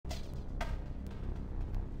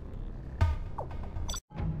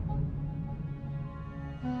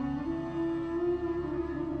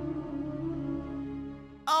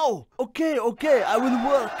Oh, okay, I will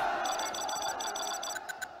work.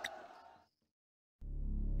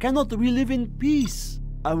 Cannot we live in peace?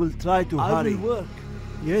 I will try to hurry. I will work.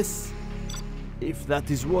 Yes, if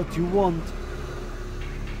that is what you want.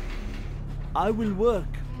 I will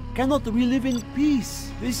work. Cannot we live in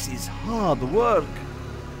peace? This is hard work.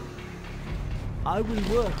 I will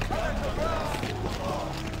work.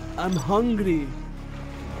 I'm hungry.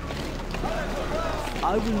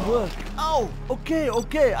 I will work. Oh,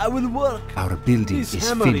 okay, I will work. Our building This is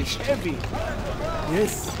hammer finished. is heavy.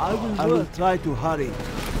 Yes, I will work. I will try to hurry.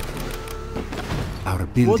 Our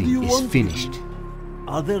What do you building is want? finished.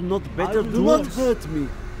 Are there not better tools? Do not hurt me.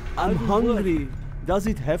 I'm hungry. Does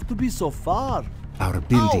it have to be so far? Our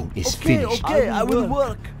building is finished. Okay, I will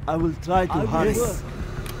work. I will try to hurry.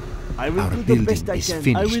 I will Our do the building best I is can. I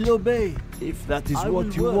finished. will obey. If that is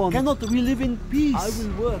what you want. Cannot we live in peace? I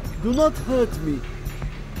will work. Do not hurt me.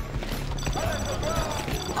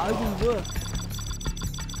 I will work.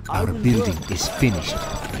 I Our will building work. is finished.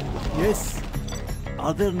 Yes.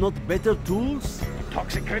 Are there not better tools?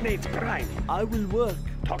 Toxic grenades prime. I will work.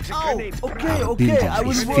 Toxic Oh, grenades prime. okay, Our building I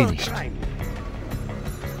will is work. finished. Prime.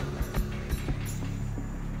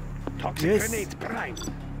 Toxic Yes. grenades prime.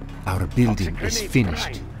 Our building Toxic is grenades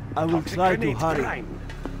finished. prime. I will Toxic try to grenades hurry. prime.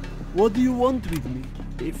 What do you want with me?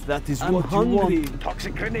 If that is I'm what hungry.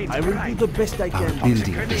 Toxic grenades I will prime. do the best I Our can.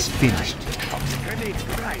 building Grenades is finished. prime. Toxic grenades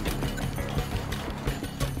prime.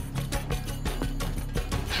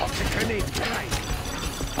 Toxic grenades prime.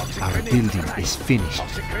 Toxic Our grenades building prime. is finished.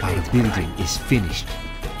 Toxic Our grenades building prime. is finished.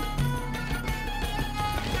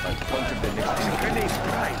 Toxic grenades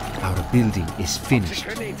prime. Our building is Toxic finished.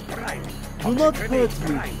 grenades prime. Do not Toxic hurt grenades me.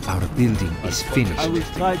 prime. Our building is I finished. will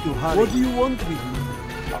try to hurry. What do you want with me?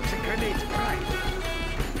 Toxic grenades prime.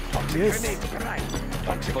 Toxic Yes. grenades prime.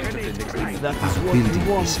 Toxic grenades prime. If that is Our what you building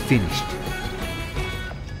want. is finished.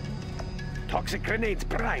 Toxic grenades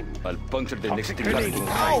prime. I'll puncture the next Toxic thing. grenades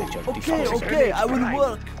Oh, prime. okay, I will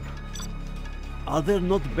work. Are there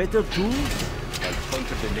not better tools? I'll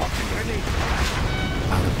puncture the next Toxic thing. grenades prime.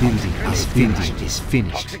 Our building is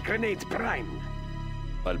finished. Toxic grenades prime.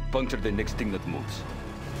 I'll puncture the next thing that moves.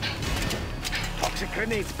 Toxic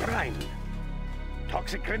grenades prime.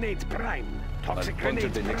 Toxic grenades prime. Toxic I'll puncture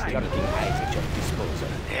grenades the next thing prime. that moves. Eyes at your disposal.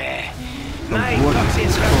 My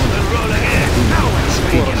toxins are on the roll again. Now where will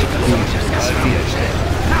my chemical soldiers come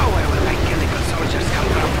from? Now where will my chemical soldiers come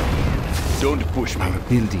from? Don't push me. Our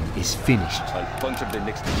building is finished. I'll puncture the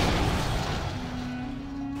next thing that moves.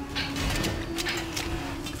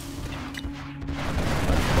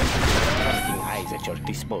 Eyes at your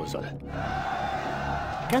disposal.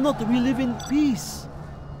 Cannot we live in peace?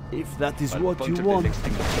 If that is I'll what you puncture the want. next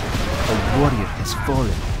thing that moves. A warrior has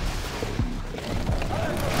fallen.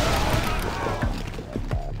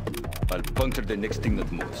 I'll puncture the next thing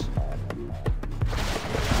that moves.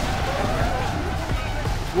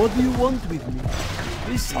 What do you want with me?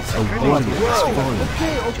 This is A warrior has fallen.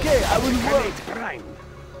 Okay, I will work. Grenades prime.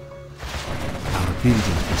 Our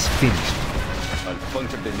building is finished. I'll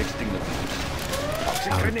puncture the next thing that moves.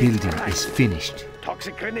 Toxic Our grenades building prime. is finished.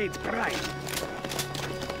 Toxic grenades prime.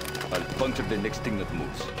 I'll puncture the next thing that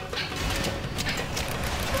moves.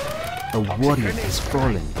 A warrior has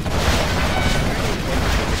fallen.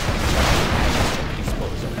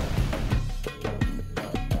 Disposal.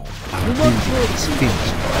 Our Do not building hurt is me.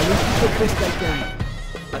 finished. I will do the best I can.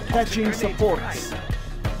 Attaching supports.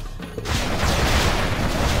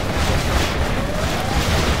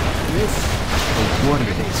 Yes, A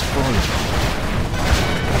warrior has fallen.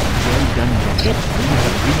 Well done, men. You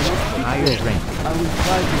have reached higher rank. I will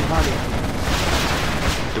try to hurry.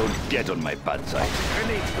 Don't get on my bad side.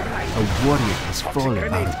 Grenades prime. A warrior has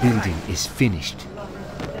fallen. Our building is finished.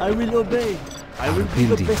 I will obey. I Our will do the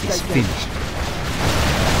building best is I can. finished.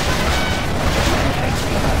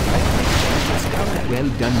 Well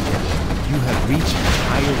done, men. You have reached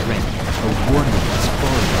higher rank. A warrior has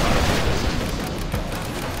fallen.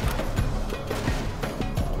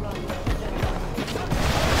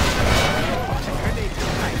 Toxic grenades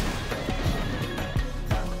prime.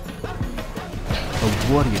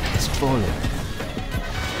 A warrior has fallen.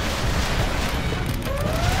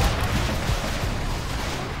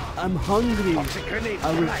 I'm hungry. Toxic grenades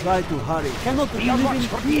I will prime. try to hurry. Cannot we Be on live watch in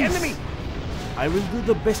for peace? the enemy. I will do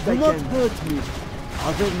the best I can. Do not hurt me.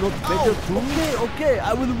 Are there not better tools? Okay,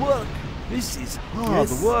 I will work. This is hard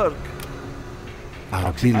work.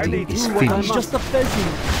 Our building is I'm finished. just a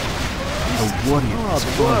peasant. A warrior has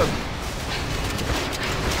fallen.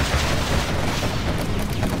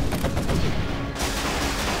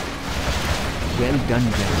 Well done,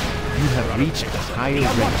 General. You have reached a higher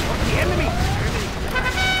rank. The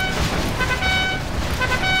enemy.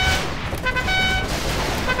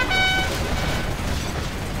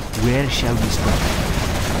 Where shall we strike?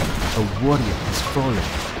 A warrior has fallen.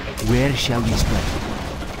 Where shall we strike?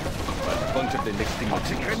 I'll puncture the next thing that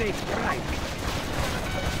moves. Grenade strike.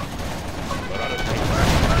 We're out of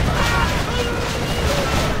time.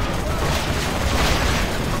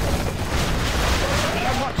 We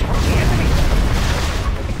are watch for the enemy.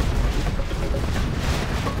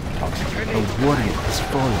 Toxic A grenade. warrior has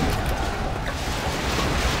fallen.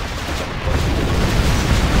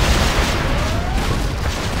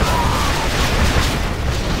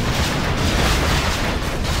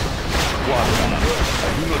 I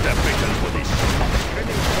do not have patience for this.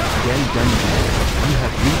 Well done, Lord. You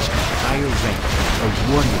have reached a higher rank. A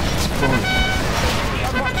warrior has fallen. We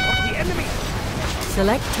are watch for the enemy.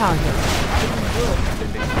 Select target.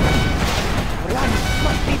 Land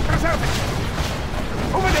must be preserved.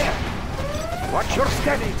 Over there. Watch your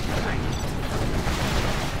steady.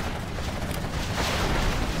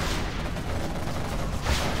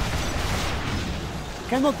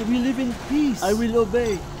 Cannot we live in peace? I will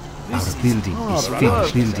obey. This Our building is hard finished.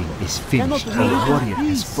 work. Building is finished. Cannot we live A in warrior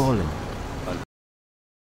has peace? fallen.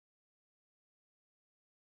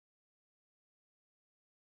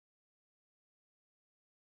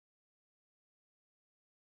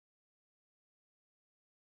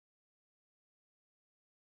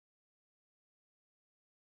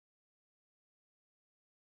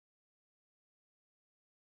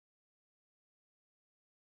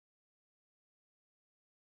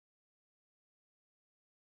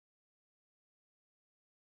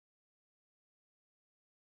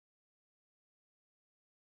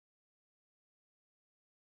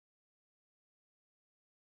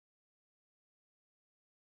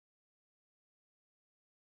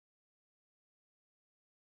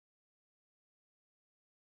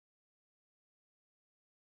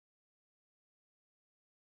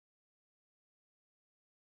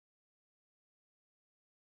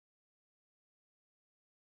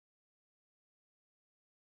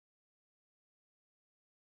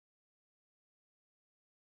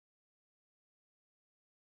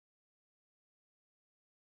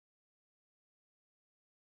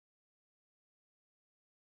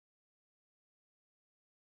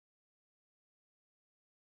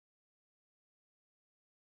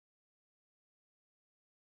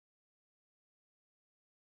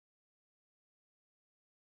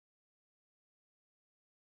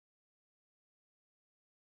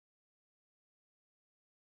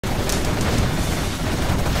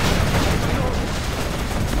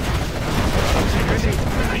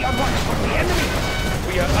 We are watch for the enemy.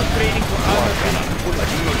 We are upgrading to armor cannon. I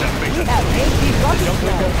do not have We patience. have AT rocket Jump now.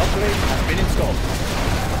 laser upgrade has been installed.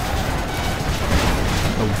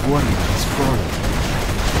 A warrior has fallen.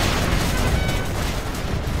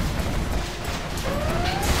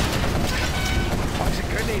 Toxic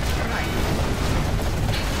grenade strike.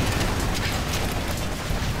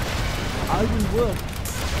 I will work.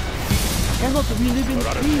 Cannot we live in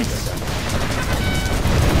peace?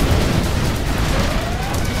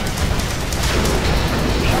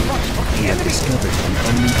 We have discovered an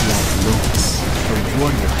enemy black locust. A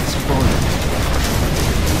warrior has fallen.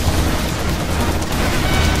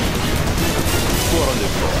 4 on the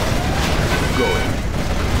floor. Going.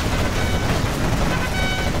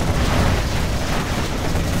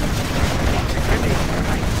 Toxic grenade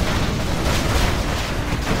strike.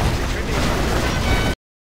 Toxic grenade.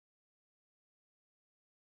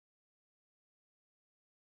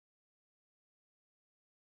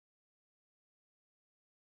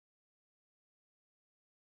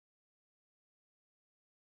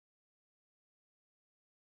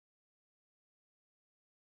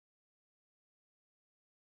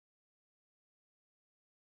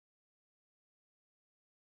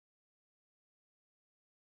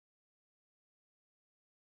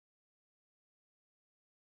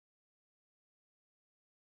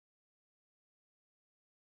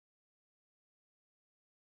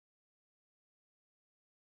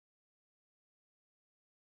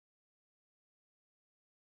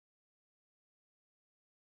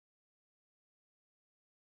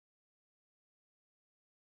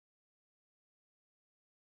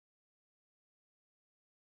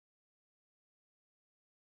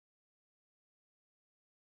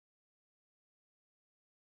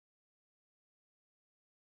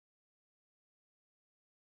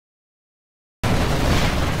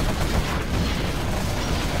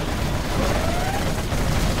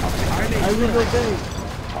 I will obey.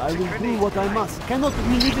 I will do what I must. Cannot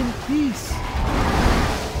we live in peace? We're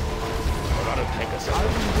out of tank I assault.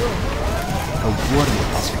 will work. A warrior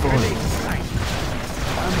has fallen.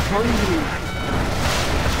 I'm hungry.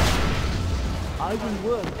 I will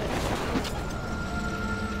work.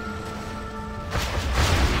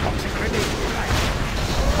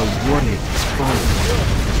 warrior has fallen.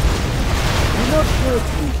 Do not hurt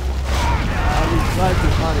me. I will try to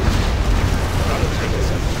hurry.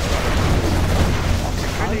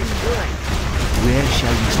 Where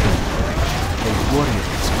shall we stand? The warrior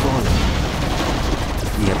has fallen.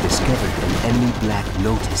 We have discovered an enemy black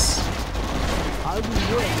lotus. I will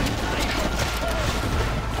work.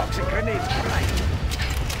 Toxic grenade, right.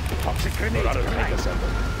 Toxic grenade, right.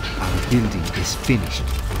 Our building is finished.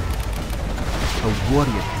 A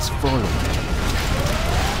warrior has fallen.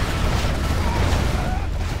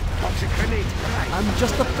 Toxic grenade, right. I'm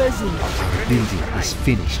just a peasant. Our building is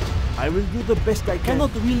finished. I will do the best I can.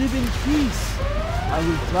 Cannot we live in peace? I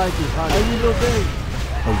will try to hurry. I will obey.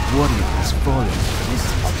 A warrior has fallen. This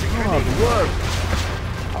is hard work.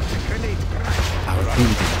 Toxic grenade, right. Our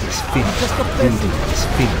building is finished. just a Our building peasant. is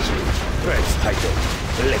finished. Threats tighten.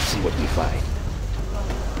 Let's see what we find.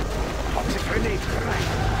 Toxic grenade, right.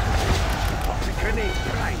 Toxic grenade,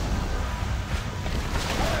 right.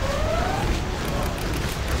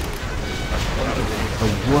 A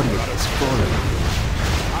warrior has fallen.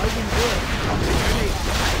 I will work. Toxic grenade,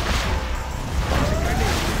 right. Toxic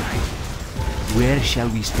grenade, right. Where shall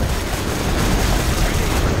we strike?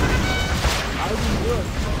 I will work.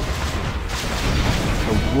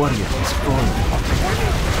 A warrior has fallen.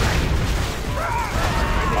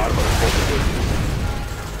 Armor bolted.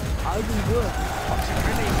 I will work. Toxic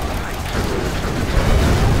grenade, right.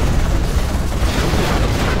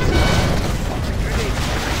 Toxic grenade,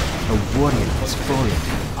 right. A warrior has fallen.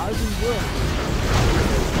 I will work.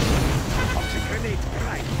 Toxic grenade,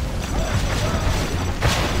 right.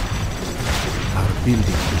 Our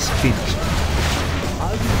building is finished.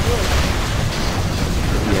 I will work.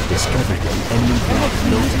 We have discovered an enemy black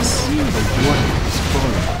lotus. A warrior has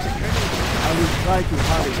fallen. I will try to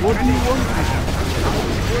hurry. What do you want me to do? I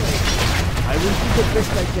will work. I will do the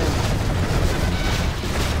best I can.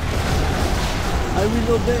 I will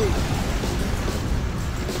obey.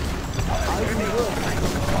 I will work.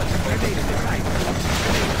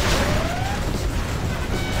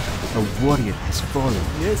 A warrior has fallen.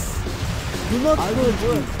 Yes. Do not hurt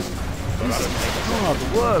me. This is hard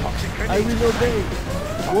work. I will obey.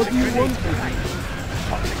 What do you want me to do?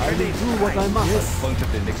 I will do what I must. Yes. Puncture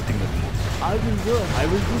the next thing that moves. I will work. I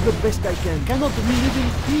will do the best I can. Cannot we live in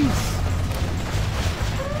peace?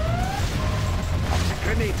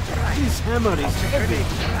 Grenade, right. This hammer is heavy.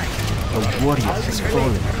 A warrior has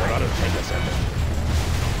fallen.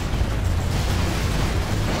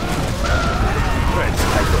 Threats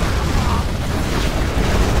tighten.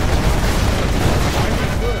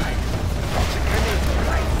 Toxic grenade,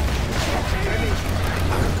 right. Toxic grenade, right.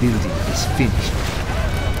 Our building is finished.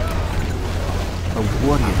 A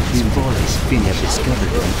warrior has fallen. We have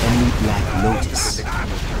discovered an enemy black lotus.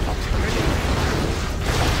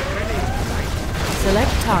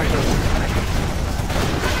 Select target.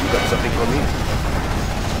 You got something for me?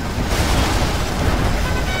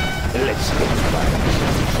 Let's get started.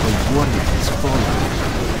 A warrior has fallen.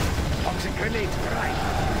 Toxic grenade, right.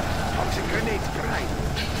 Toxic grenade, right.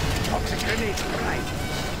 Toxic grenade, right.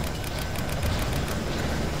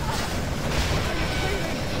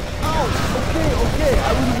 Okay,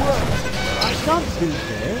 I will work. I can't build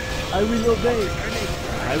there. I will obey.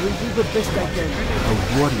 I will do the best I can. A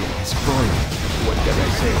warrior has fallen. What can I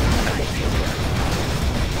say?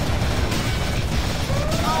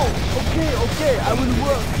 Okay, I will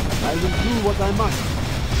work. I will do what I must.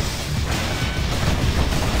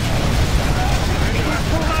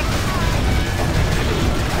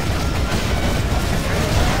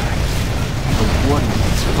 A warrior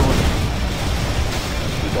has fallen.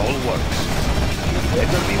 It all works.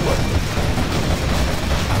 Better be working.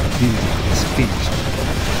 Our building is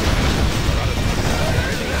finished.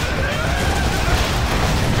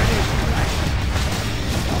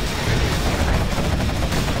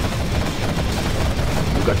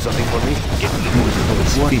 You got something for me? Get me.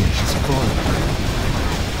 The warrior has fallen.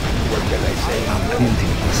 What can I say? Our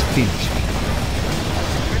building is finished.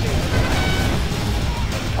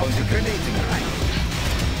 Toxic grenade, right.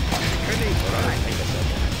 Toxic grenade, right.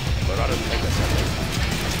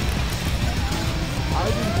 I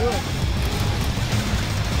will work.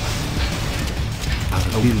 Our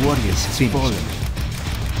warrior has fallen.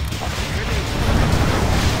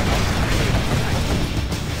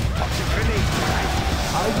 Toxic grenade, right.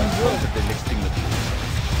 I will work. Puncture the next thing that moves.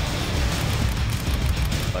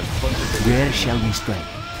 I'll puncture the Where shall we strike?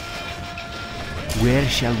 Where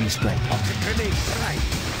shall we strike? Toxic grenade, right.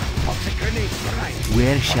 Toxic grenade, right.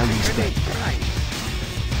 Where shall we Grenade, strike? right.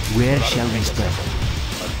 Where shall we strike?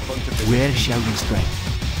 Where shall we strike?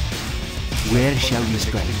 Where shall we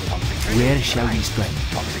strike? Where shall we strike?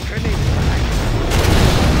 Toxic grenade, right.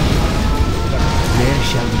 Where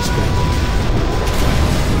shall we strike?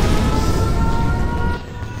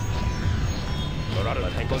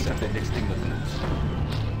 Puncture the next thing that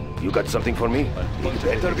moves. You got something for me? It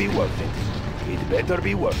better be worth it. It better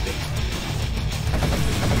be worth it.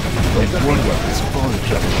 The warrior has fallen.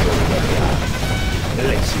 Just show me where they are.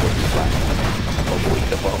 Let's see what we find. Avoid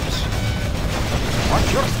the bombs. Watch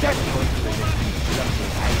your step!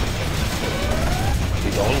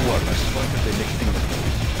 It all works. Puncture the next thing that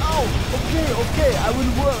moves. Oh, okay, I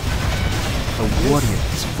will work. A warrior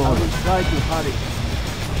has I fallen. will try to hurry.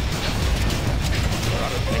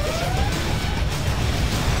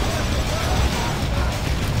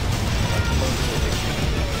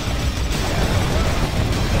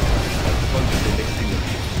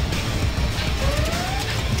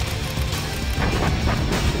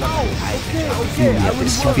 Okay, Fury I of will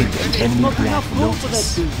the work. Sphinx, There's enemy not black enough room for that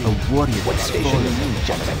lotus. building. A warrior What has station fallen. is it,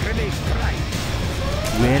 Jackson?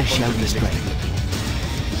 Where shall we strike?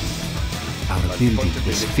 Our building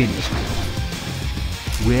is finished.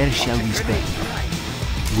 Where shall we strike?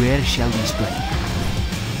 Where shall we strike?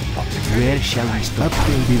 Where shall we strike?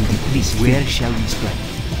 Building is Where shall we strike?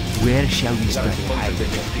 Where shall we strike? Puncture the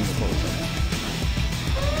next thing that moves.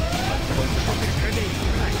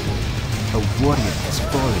 A warrior has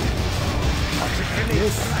fallen.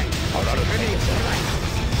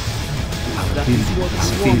 Our building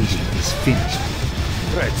is finished.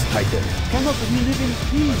 Threads tighten. Cannot we live in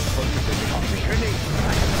peace?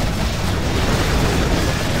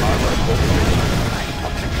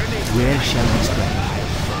 Where shall we strike?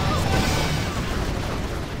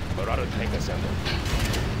 Marauder tank assembled.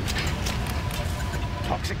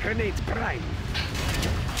 Toxic grenades prime.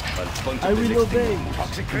 Puncture I the will next thing obey. that moves.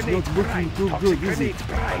 Toxic It's grenades not looking prime. too Toxic good, is it? grenades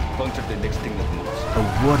prime. Puncture the next thing that moves.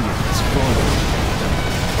 A warrior has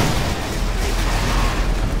fallen.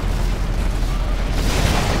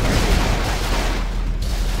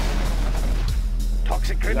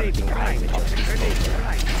 Toxic grenades prime. Toxic grenades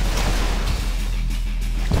prime.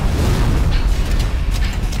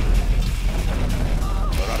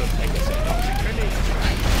 Marauder tank assembled. Toxic grenades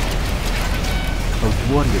prime.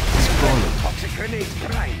 A warrior has fallen. Toxic grenades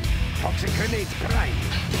prime. Toxic grenades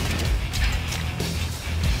prime.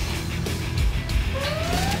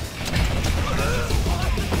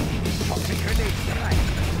 Toxic grenades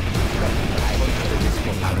prime.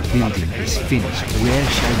 Our building is finished. Where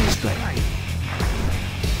shall we strike?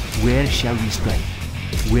 Where shall we strike?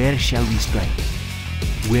 Where shall we strike?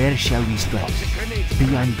 Where shall we strike? Toxic grenades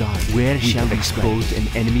Be on guard. Where shall we strike? An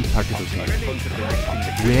enemy particle field.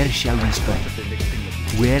 Where shall we strike?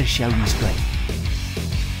 Where shall we strike?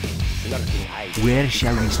 Where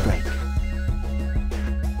shall we strike?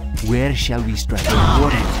 Where shall we strike? The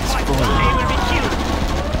warrior has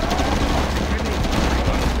fallen.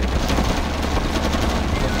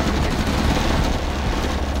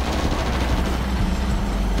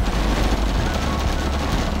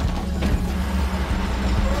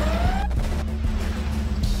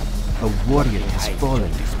 A warrior has fallen.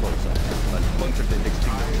 Puncture the next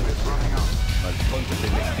thing that moves. Puncture the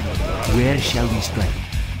next thing that moves. Where shall we strike?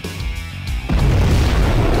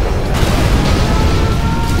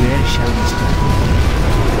 Where shall we strike?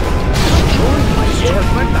 Join my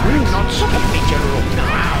swordman. Will not stop me, General. Now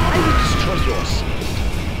I will destroy yours.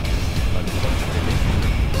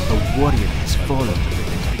 A warrior has fallen.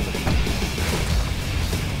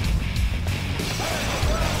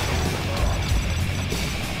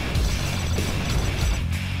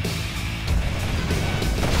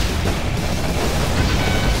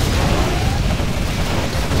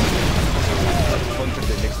 Puncture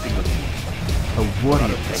the next thing that moves. A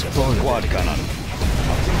warrior has fallen. Quad cannon.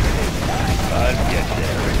 I'll get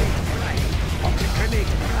there. Toxic grenade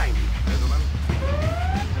prime.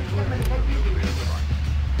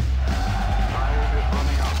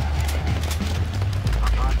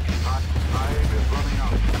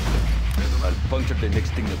 I'll puncture the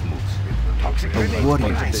next thing that moves. Toxic A grenade warrior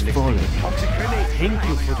prime. has fallen. Toxic grenade. Thank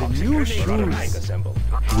you for the new shoes. Assembled.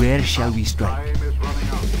 Where shall we strike?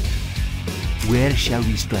 Where shall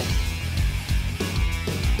we strike?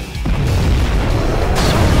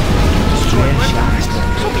 Where shall we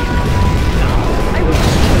strike?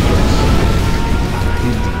 Our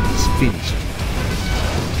building is finished.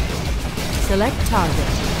 Select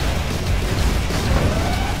target.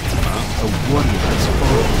 A warrior has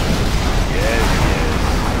fallen.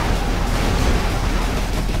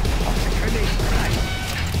 Toxic grenade prime.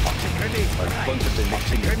 Toxic grenade prime. Puncture the next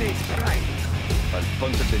thing that Grenade moves. prime. I'll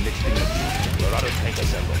puncture the next thing that moves. Marauder tank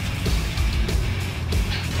assembled.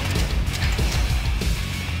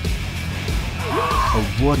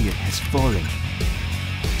 A warrior has fallen.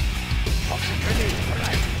 Toxic grenade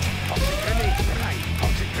prime. Toxic grenade prime.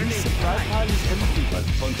 Toxic This grenade supply prime. pile is empty. I'll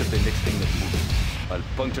puncture the next thing that moves. I'll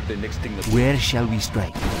puncture the next thing that moves. Where shall we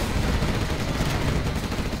strike? We're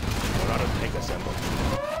out of tank assembled.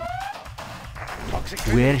 Toxic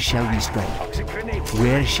Where shall we strike? Toxic grenade.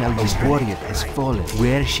 Where shall we strike? Warrior has fallen.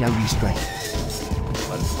 Where shall we strike?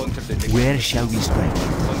 I'll puncture the next Where shall we strike? puncture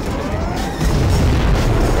the next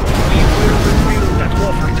We will rebuild that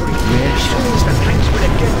war factory. Where shall we The strike? tanks will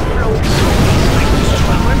again flow through these like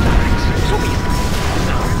destroyed barracks. So be it.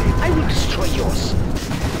 Now, I will destroy yours.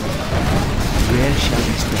 Where shall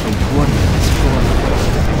we strike? A warrior has fallen.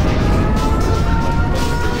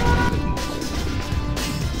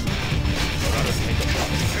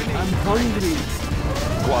 I'm hungry.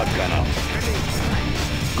 Quad gun out.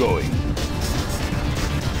 Going.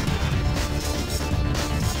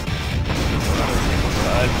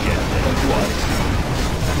 I'll get them twice.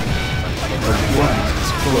 A warrior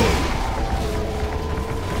has fallen.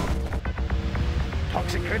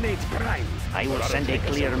 Toxic grenades prime. I will send a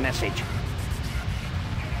clear message.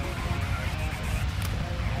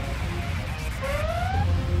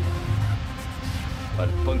 I'll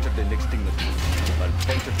puncture the next thing that moves. I'll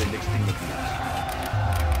puncture the next thing that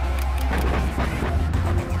moves.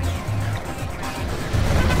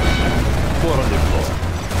 Four on the floor.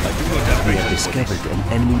 I do not have We have discovered an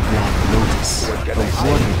enemy black lotus. A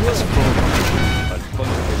warrior has fallen. I'll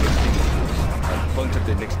puncture the next thing that moves. I'll puncture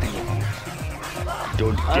the next thing that moves.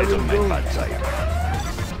 Don't I get will on my go. bad side.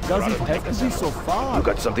 Does it have to be so far? You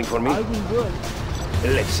got something for me? I will work.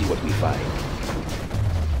 Let's see what we find.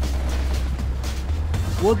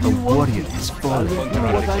 What do A you want? warrior has I fallen. will do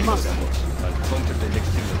what I must. I'll puncture the next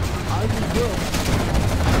thing that moves. I will work.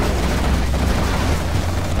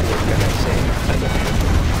 What can I say? I'm a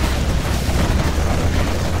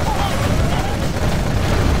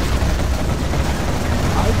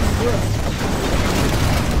I will work.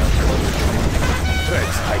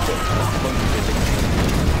 threats heightened.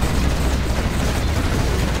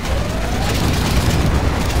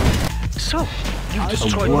 So, you A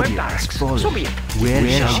destroyed my warrior has barracks. fallen. So be it. Where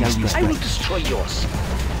shall we I will strike? destroy yours.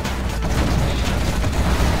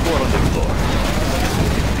 Four on the floor.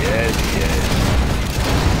 Yes, yes.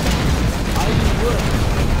 I will work.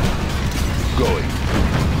 Going.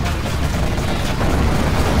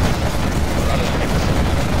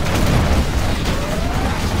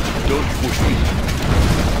 Don't push me.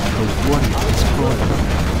 A warrior has fallen.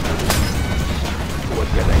 What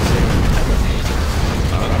can I say?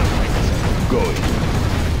 Going.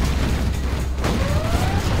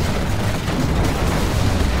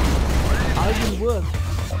 I will work.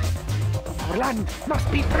 Our land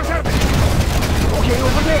must be preserved. Okay,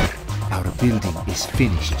 over there. Our building is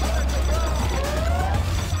finished.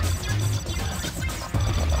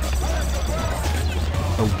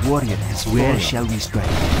 A warrior has fallen. Where shall we strike?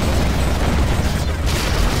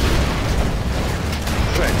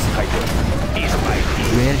 Threats heightened. Is my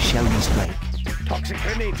deal. Where shall we strike? Toxic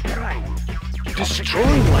grenades prime.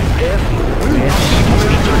 Destroying my airfield. Where shall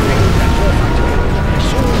we strike?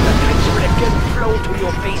 Soon the tanks will again flow to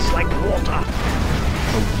your base like water. A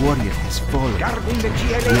warrior has fallen. Guarding the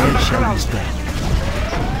GLA Where shall we underground. strike?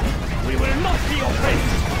 We will not be your friends.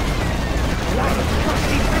 Land must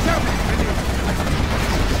be preserved.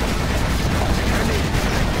 Toxic grenade.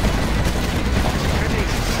 Toxic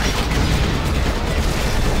grenade.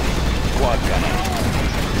 Quad gunner.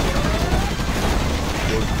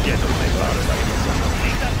 You'll get on my bars.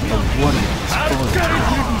 A warrior has fallen.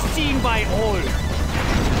 will be seen by all.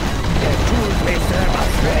 Their tools may serve as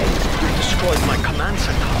threads. You destroyed my command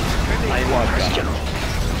center. I am a Christian.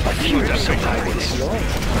 But you just survived this.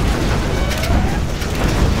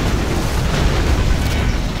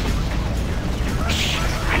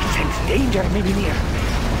 I sense danger may be near.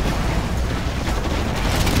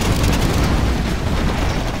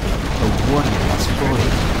 A warrior has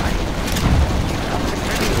fallen.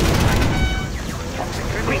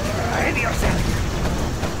 Wait, ready yourself.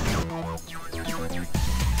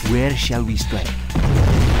 Where shall we strike? Where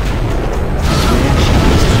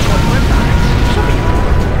Destroy my barracks. Sorry.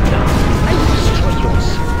 Now, I will destroy yours.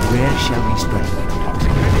 shall we strike?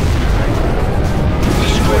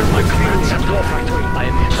 Destroy my command center factory. I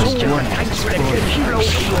am As Christian. one Thanks is for the fallen. hero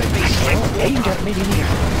to your base like danger may be near.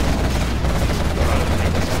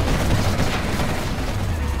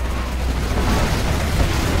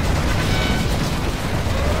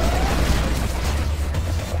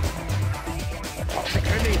 Toxic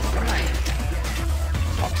grenade prime.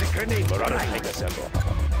 Toxic grenade prime.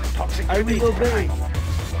 Toxic I grenade will obey. prime.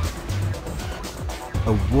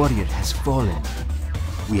 A warrior has fallen.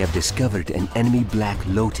 We have discovered an enemy Black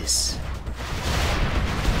Lotus.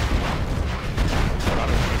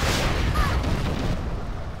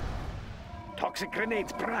 Toxic grenade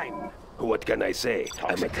prime. What can I say?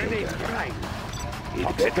 I'm a Toxic grenade taker. prime. It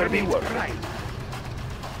Toxic better be grenade worth it. prime.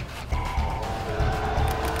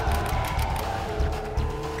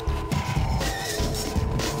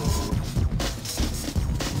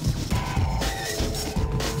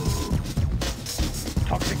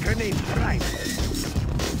 Toxic grenade prime.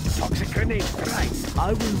 Toxic grenade prime.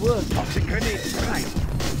 I will work. Toxic grenade prime.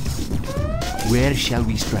 Where shall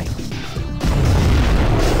we strike? We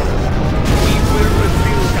will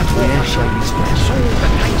reveal that Where shall we strike? Soon the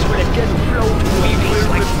tanks will again flow to your base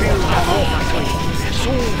like water.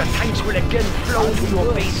 Soon the tanks will again flow to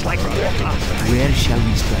your base like water. Where shall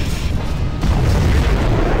we strike?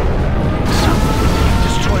 Some you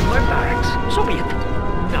destroyed my barracks. So be it.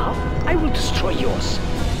 Now I will destroy yours.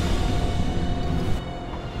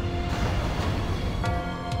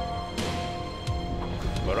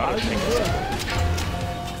 Marauder tank assembled.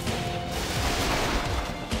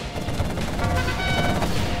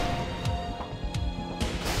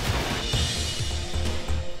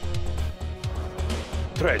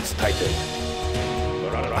 Threads tightened.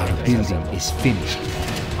 Marauder Our tank building assembled. is finished.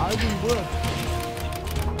 I will work.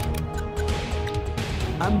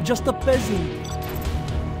 I'm just a peasant.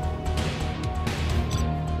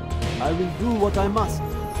 I will do what I must.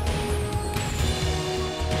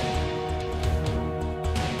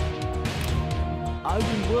 I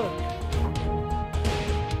will work.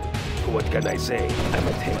 What can I say? I'm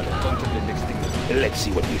a taker. Let's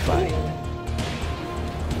see what we find.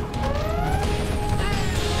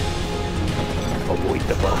 Avoid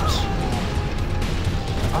the bumps.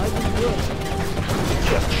 I will work.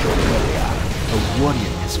 Just show me where they are. A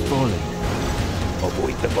warrior has fallen.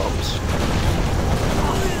 Avoid the bumps.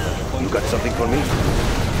 You got something for me?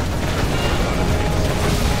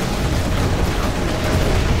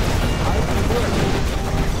 I will work.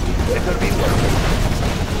 It better be worth it.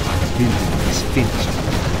 Our building is finished.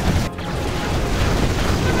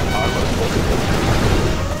 Armor bolted.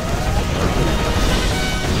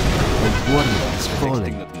 A warrior has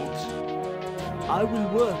fallen. I will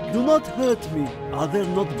work. Do not hurt me. Are there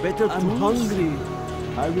not better tools? I'm hungry.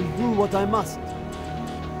 I will do what I must.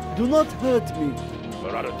 Do not hurt me.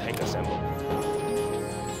 Marauder tank assembled.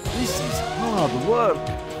 This is hard work.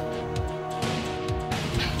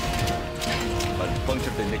 I'll puncture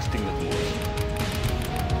the next thing that moves.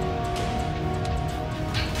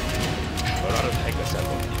 Marauder tank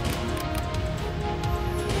assembled.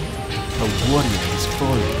 A warrior has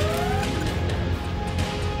fallen.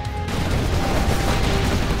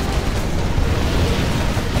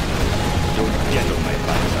 Don't get on my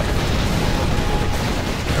backside.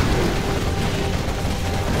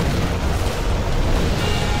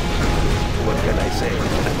 What can I say?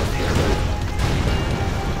 I'm a taker.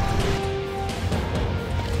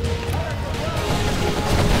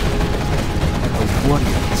 A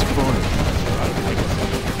warrior has fallen.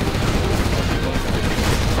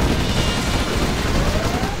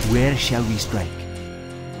 Where shall we strike?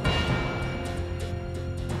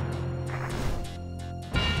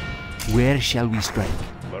 Where shall we strike?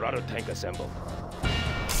 Marauder tank assembled.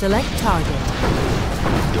 Select target.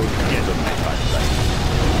 Don't get on my backside.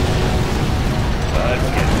 I'll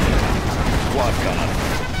get you. Quad gunner.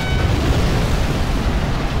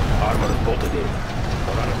 Armor bolted in.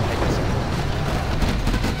 Marauder tank assembled.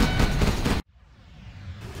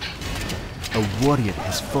 A warrior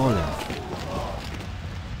has fallen.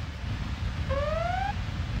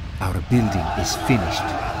 Our building is finished.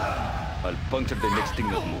 I'll puncture the next thing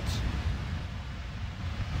that moves.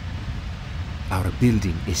 Our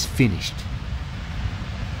building is finished.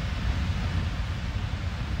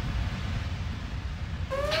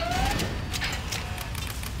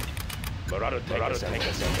 Marauder tank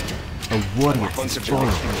assembled. A warrior has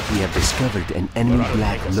fallen. We have discovered an enemy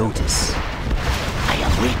Black Lotus. I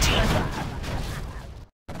am waiting.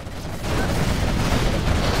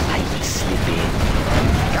 I will slip in.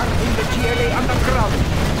 Guarding the GLA underground.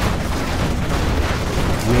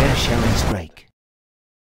 Where shall we strike?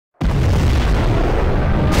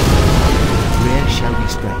 Where shall we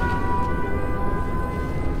strike?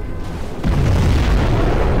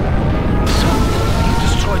 You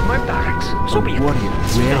destroyed my barracks. So be it. Warrior,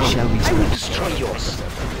 where shall we I will strike? destroy yours.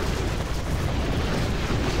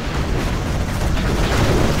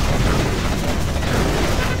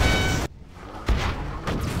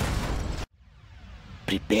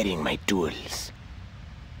 Preparing my tools.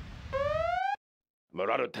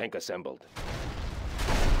 Marauder tank assembled.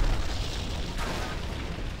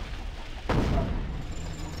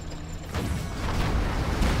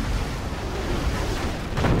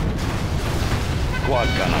 Quad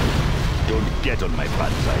gunner. Don't get on my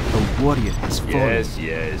bad side. A warrior has fallen. Yes,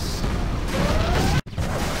 yes.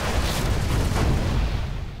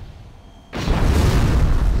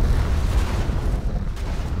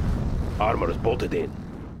 armor is bolted in.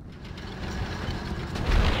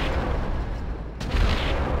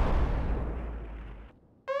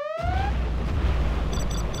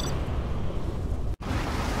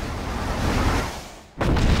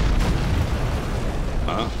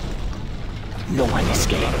 No one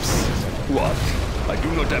escapes. What? I do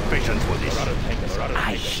not have patience for this.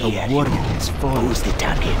 I hear A you. warrior has fallen. Who's the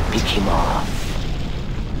target? Pick him off.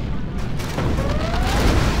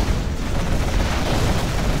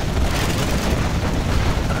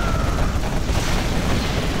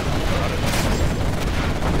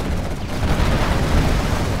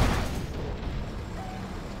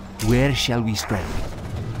 Where shall we strike?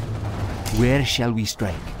 Where shall we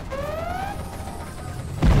strike?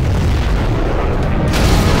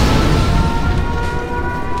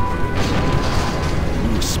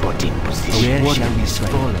 New spotting position. Where shall we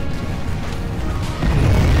strike?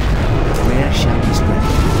 Where shall we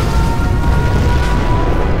strike?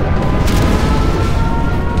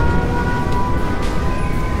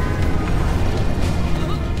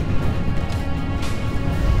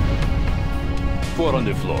 Four on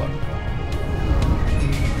the floor.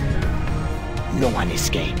 No one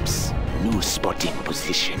escapes. New spotting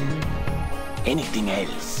position. Anything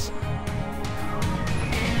else?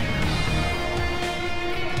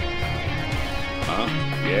 Huh?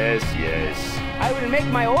 Yes, yes. I will make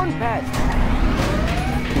my own path.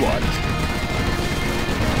 What?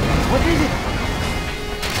 What is it?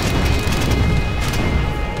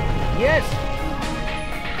 Yes.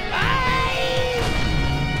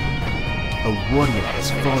 A warrior has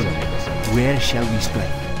fallen. Where shall we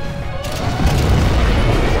strike?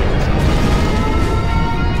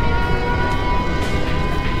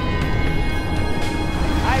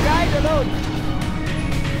 I ride alone.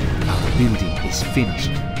 Our building is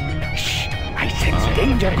finished. Shh! I sense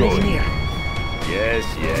danger Good. is near. Yes,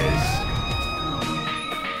 yes.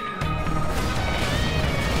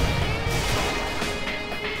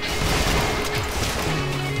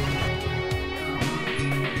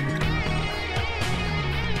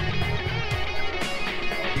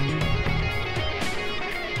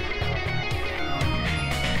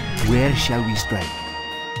 Where shall we strike?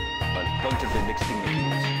 I'll puncture the next thing that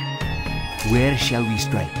moves. Where shall we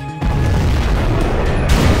strike?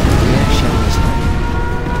 Where shall we strike?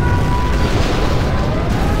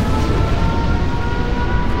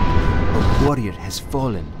 A warrior has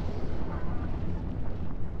fallen.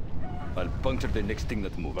 I'll puncture the next thing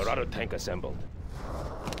that moves. Marauder tank assembled.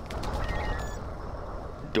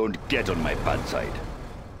 Don't get on my bad side.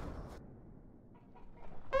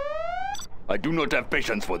 I do not have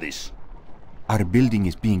patience for this. Our building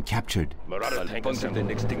is being captured. Marauder I'll tank puncture the assembled.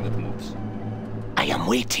 next thing that moves. I am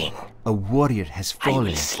waiting. A warrior has I will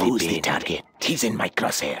fallen. sleep. Who's the target? He's in my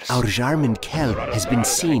crosshairs. Our Jarman Kell has been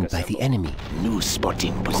seen by the enemy. New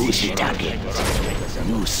spotting position. Target.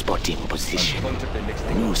 New spotting position. Puncture the next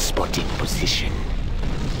thing. New spotting position.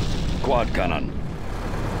 Quad cannon.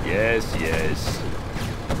 Yes, yes.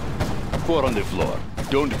 Four on the floor.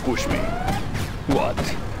 Don't push me. What?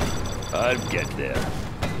 I'll get there.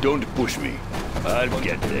 Don't push me. I'll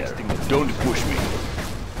get there. Don't push me.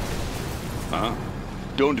 Huh?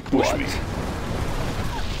 Don't push me.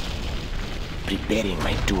 Preparing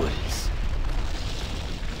my tools.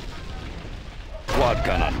 Quad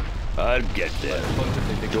cannon. I'll get there.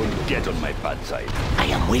 Don't get on my bad side. I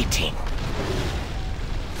am waiting.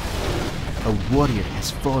 A warrior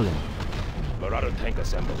has fallen. Marauder tank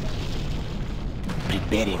assembled.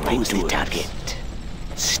 Preparing my tools. Who's the target?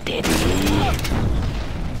 Steady.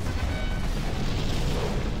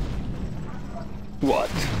 What?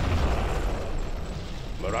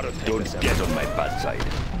 Marauder tank Don't assembled. get on my bad side.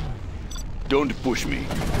 Don't push me.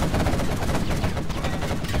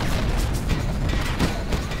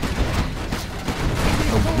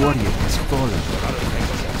 A warrior has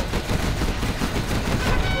fallen.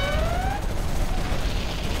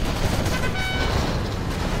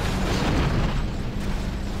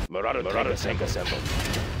 Marauder tank assembled.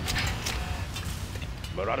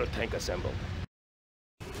 Marauder tank assembled.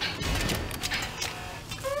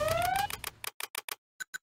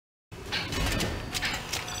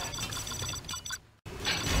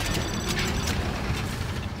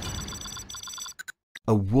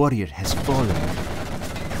 A warrior has fallen.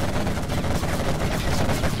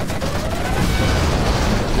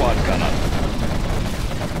 Quad cannon.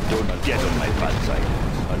 Don't get on my bad side.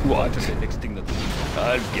 What? Puncture the next thing that moves.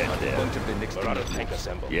 I'll get there. Puncture the next thing Marauder that tank moves.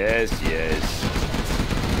 assembled. Yes,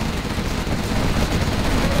 yes.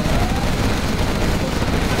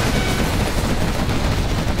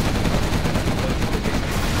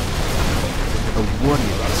 A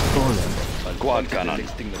warrior has fallen. Quad cannon.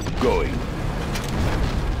 Going.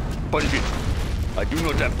 Punch it. I do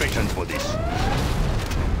not have patience for this.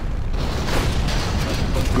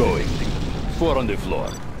 Going. 4 on the floor.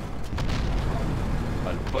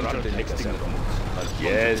 I'll puncture the next thing that moves.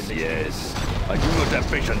 Yes, yes. I do not have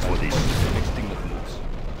patience for this. The next thing that moves.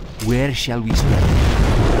 Where shall we strike?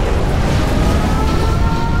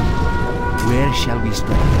 Where shall we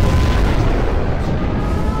strike?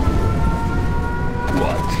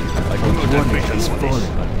 What? I do not have patience for this.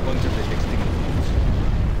 I'll puncture the next thing that moves.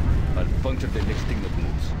 I'll puncture the next thing that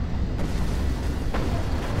moves.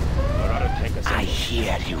 I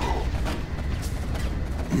hear you.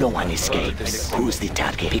 No one escapes. Who's the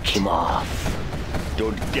target? Pick him off.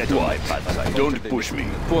 Don't get wide. Don't push me.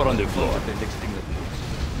 4 on the floor. The next thing that moves.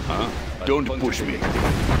 Huh? Don't push me.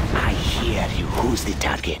 I hear you. Who's the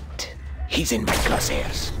target? He's in my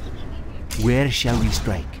crosshairs. Where shall we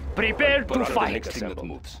strike? Prepare to The fight. next thing that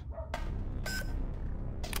moves.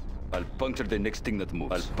 I'll puncture the next thing that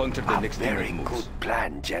moves. I'll puncture the next thing that moves.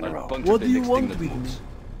 plan, I'll General. puncture What the do you next thing want that with moves. me?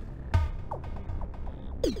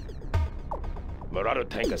 Marauder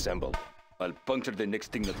tank assembled. I'll puncture the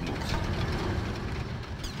next thing that moves.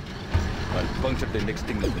 I'll puncture the next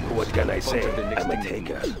thing that moves. What can I say? Puncture the next I'm a thing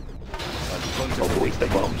that taker. moves. I'll puncture Avoid the next thing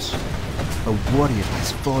that bombs. A warrior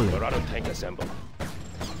has fallen. Marauder tank assembled.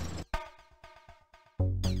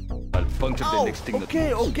 I'll puncture the Oh, next thing that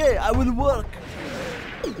okay, moves. okay, I will work.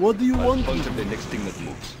 What do you I'll want? puncture the next thing that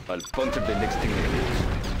moves. I'll puncture the next thing that moves.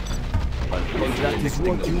 I'll puncture That the is next thing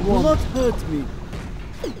what that you moves. want. Do not hurt me.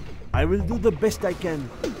 I will do the best I can.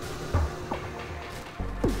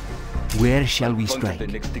 Where shall we Puncture strike? the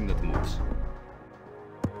next thing that moves.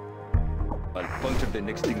 I'll puncture the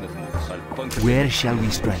next thing that moves. I'll puncture the Where next shall thing we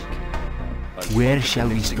that strike? moves. I'll Where puncture shall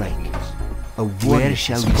the we next thing that strike? moves. A warrior Where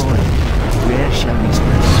shall we strike? Where shall we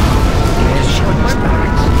strike? Where shall we strike?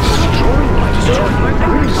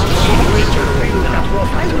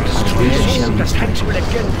 Where shall we The strike? tanks will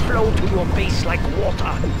again flow to your base like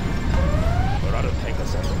water. Marauder tank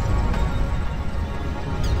assembled.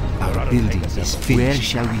 Our building is finished. Where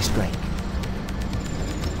shall we strike?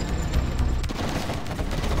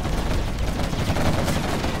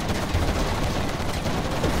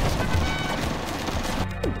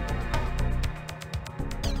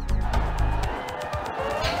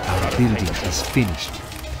 Our building is finished.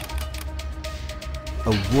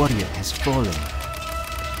 A warrior has fallen.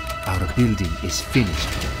 Our building is finished.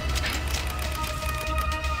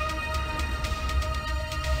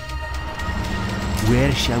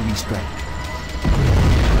 Where shall we strike?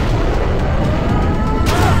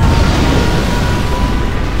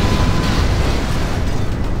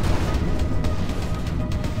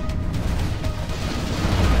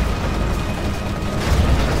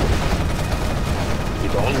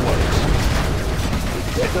 It all works.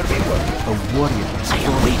 It better be working. A warrior has I am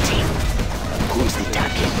fallen. waiting. Who's the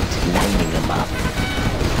target? Lining him up.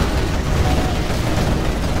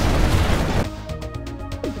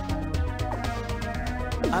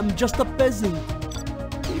 I'm just a peasant.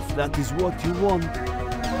 If that is what you want.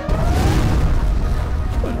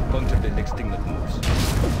 I'll puncture the next thing that moves.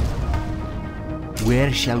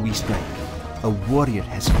 Where shall we strike? A warrior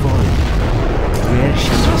has fallen. Where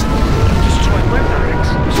shall we strike? Destroyed my barracks.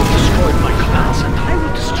 You destroyed my class, and I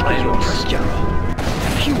will destroy yours, General.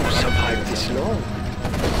 Few survived this long.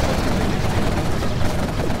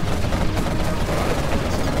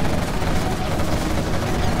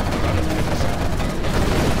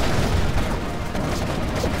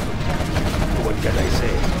 What can I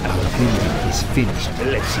say? Our building is finished.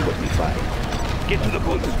 Let's see what we find. Get to the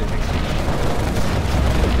point.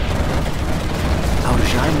 Our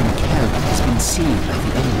German camp has been seen by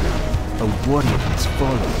the enemy. A warrior has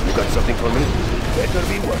fallen. You got something for me? Better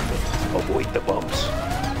be worth it. Avoid the bombs.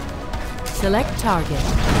 Select target.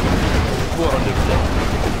 4 on the floor.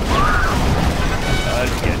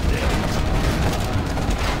 I'll get there.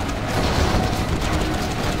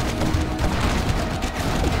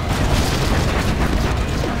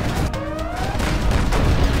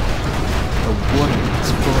 A warrior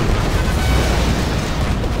has fallen.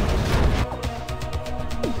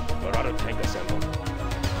 Marauder tank assembled.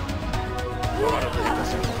 Marauder tank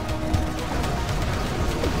assembled.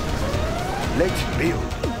 Let's build.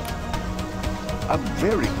 A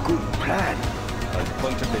very good plan. I'll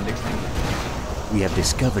puncture the next thing that moves. We have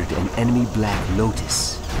discovered an enemy Black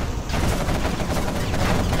Lotus.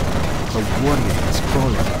 A warrior has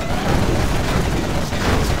fallen.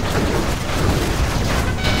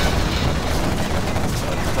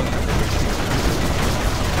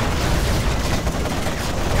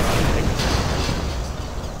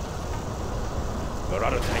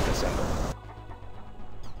 Marauder tank assembled.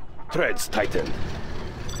 Threads tighten.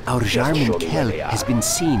 Our Jarman show me where Kell they has are. been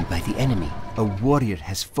seen by the enemy. A warrior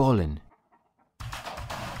has fallen.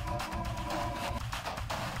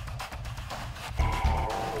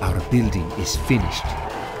 Our building is finished.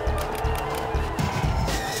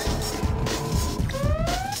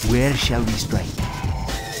 Where shall we strike?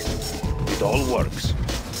 It all works.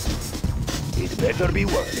 It better be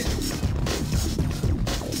worth it.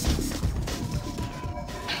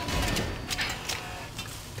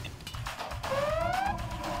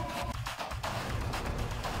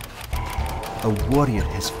 A warrior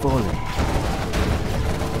has fallen.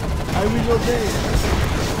 I will obey.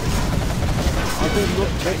 Are there no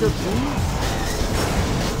better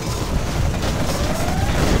tools?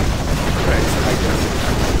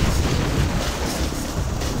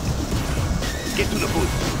 Get to the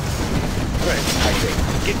booth. Friends, hiding.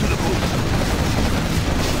 Get to the booth.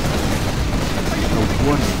 A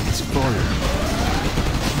warrior has fallen.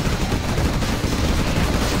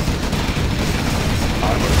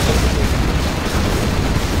 Armor services.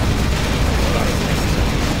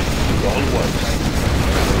 It all works.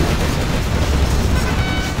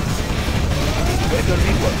 It better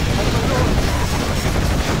be worth.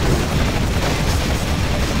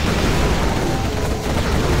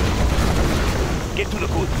 Get to the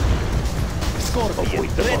booth. Scorpion,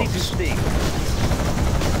 ready to sting.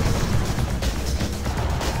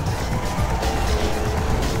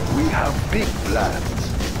 We have big plans.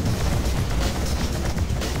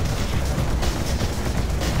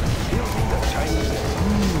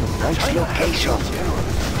 Nice location.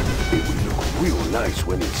 It will look real nice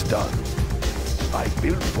when it's done. I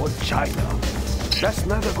built for China. That's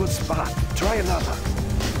not a good spot. Try another.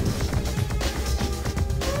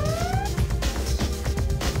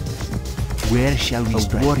 Where shall we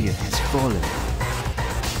strike? A warrior has fallen.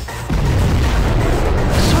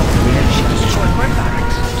 Where shall we Destroy strike? my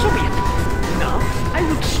barracks. So be it. Now, I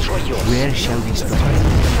will destroy yours. Where shall we strike?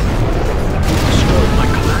 You destroyed my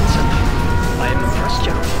command center. I am impressed,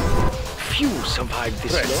 General. Few survived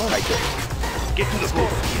this long. Get to the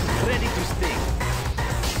booth. Ready to sting.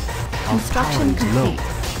 Construction Tower is low.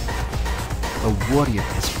 complete. A warrior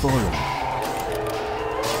has fallen.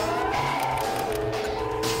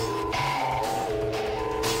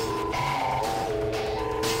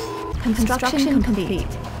 Construction complete.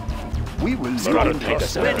 We will Marauder live in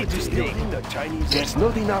traders ready to prosperity. sting. The Chinese. There's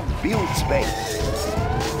not enough build space.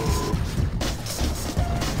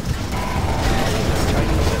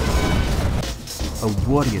 A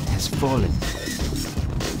warrior has fallen.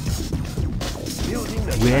 Building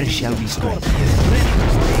the Where Chinese shall we strike? empire.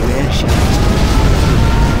 Where shall we strike?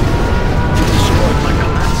 You destroyed my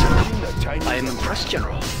command center. Building the Chinese I am impressed,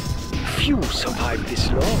 General. Few survived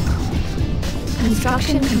this long.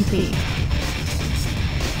 Construction complete.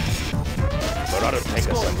 Marauder tank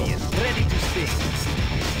assembly. Ready to sting.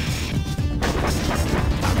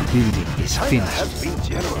 Our building is China finished. has been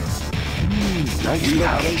generous. Nice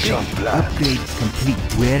location plan. Upgrade complete.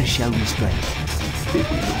 Where shall we strike? It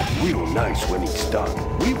will look real nice when it's done.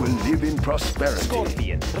 We will live in prosperity.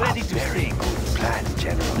 Scorpion, ready to Very sting. good plan,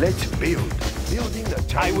 General. Let's build. Building the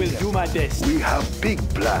Chinese. I will do my best. We have big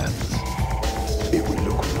plans. It will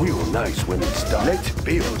look real nice when it's done. Let's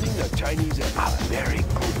build. Building the Chinese. A very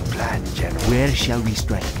good plan, General. Where shall we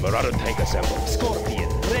strike? Marauder tank assembled. Scorpion,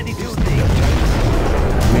 ready to sting.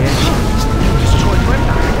 Where shall we strike? You destroyed my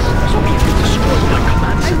barracks. So be it. You destroyed my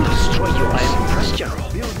command center. I will destroy yours. I am impressed, General.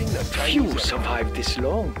 Building the Few Chinese. survived this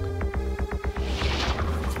long.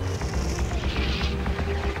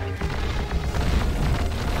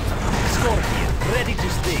 Scorpion, ready to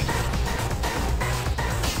sting.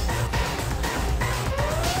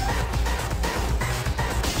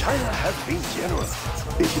 China has been generous.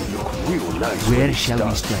 It will look real nice. when Where it's shall we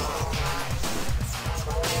done. strike?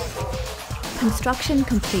 Construction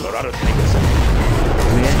complete. Marauder tank assembled.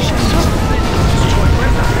 Where shall we strike? Destroyed my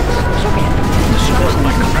barracks. So be it. Destroyed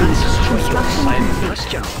my command center. Construction I am complete. impressed,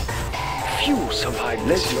 General. Few survived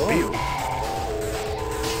Let's this long. build.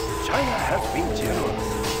 China has been generous.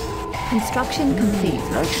 Construction complete.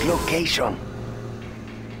 Nice location.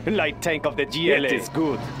 Light tank of the GLA. It is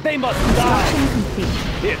good. They must Construction complete.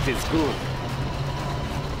 It is good.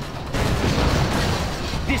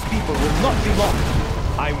 These people will not be mocked.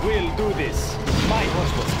 I will do this. My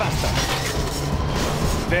horse was faster.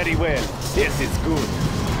 Very well. It is good.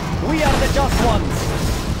 We are the just ones.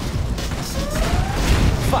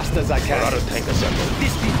 Fast as I can. Marauder tank assembled.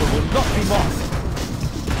 These people will not be mocked.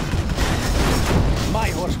 My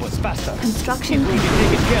horse was faster. Construction It will be complete.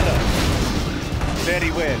 taken care of.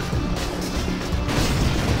 Very well.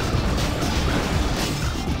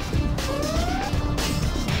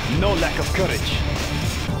 No lack of courage.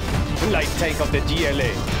 Light tank of the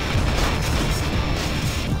GLA.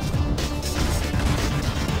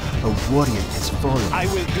 A warrior has fallen. I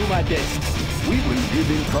will do my best. We will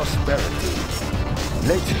live in prosperity.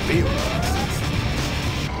 Let's build.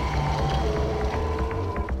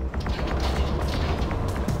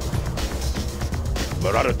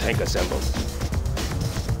 Marauder tank assembled.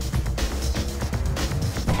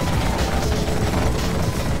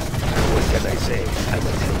 What can I say? I'm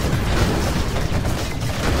a tanker.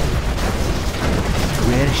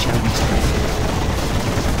 Where shall we stand?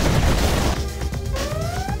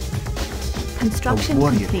 Construction A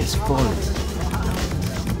warrior complete. has fallen.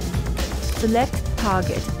 Select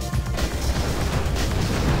target.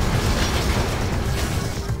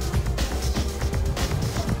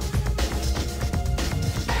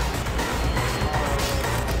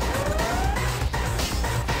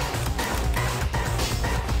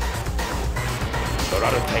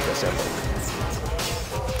 Marauder tank assembled.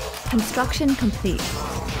 Construction complete.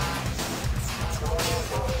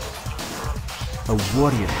 A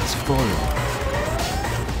warrior has fallen.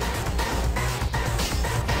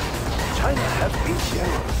 China has been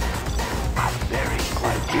generous. I'm very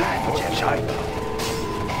quite glad for China.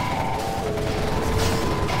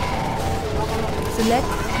 Select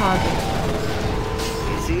target.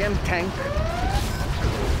 ECM tank.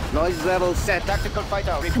 Noise level set. Tactical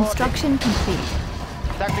fighter reporting. Construction complete.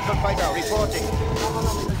 Tactical fighter reporting.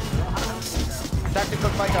 Tactical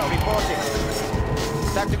fighter reporting.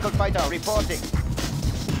 Tactical fighter reporting.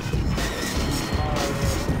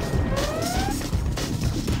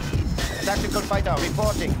 Tactical fighter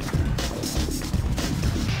reporting.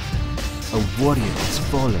 A warrior has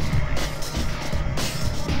fallen.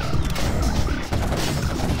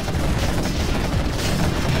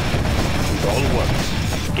 It all works.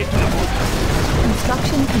 Get to the wood.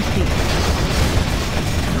 Construction complete.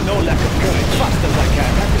 No lack of courage. Fast as I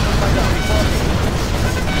can. Tactical fighter reporting.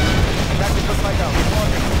 Tactical fighter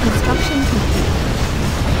reporting. Construction complete.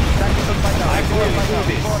 Tactical fighter I will do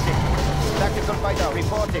this. reporting. Tactical fighter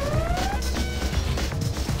reporting.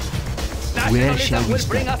 Where shall we bring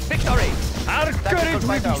stand? us victory. Our courage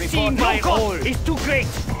will be seen by all. It's too great.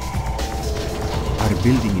 Our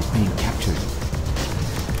building is being captured.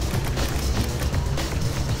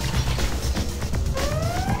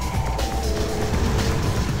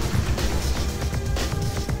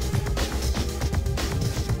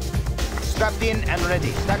 Strapped in and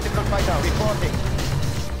ready. Tactical fighter reporting.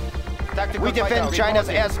 Tactical we defend China's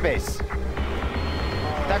airspace.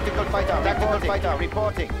 Tactical fighter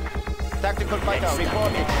reporting. Tactical fighter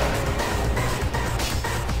reporting.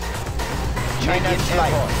 China's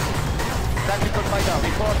Air Force. Tactical fighter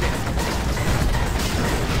reporting.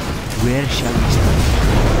 Where shall we stand?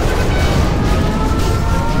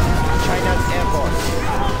 China's Air Force.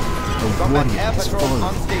 A Combat warrior air has patrol on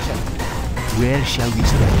fallen. station. Where shall we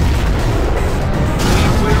stand?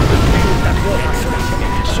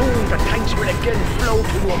 Soon the tanks will again flow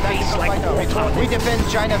to your base Tactical like fighter water. reporting. We defend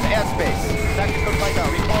China's airspace. Tactical fighter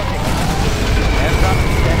reporting. Aircraft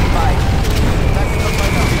standing by. Tactical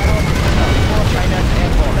fighter reporting. China's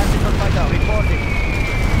Air Force. Tactical fighter reporting.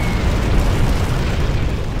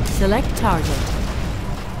 Select target.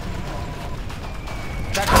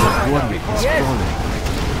 Tactical fighter Warrior has reporting. fallen.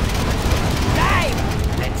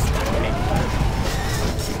 Let's start the inferno.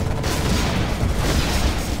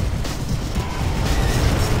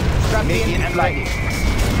 Strapped in and ready.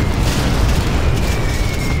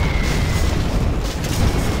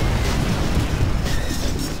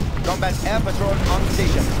 Combat air patrol on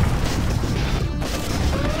station.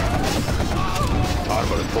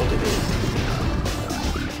 Armor bolted in.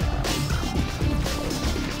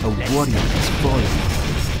 A warrior has fallen.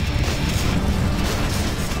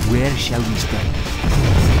 Where shall we stand?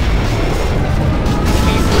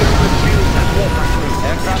 We will rebuild that war factory.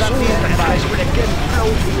 Aircraft Soon in the and tanks ready. will again flow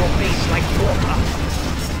to your base like water.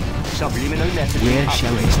 Subliminal message. Where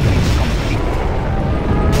shall we stand?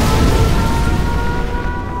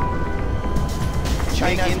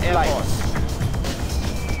 China's Air Force.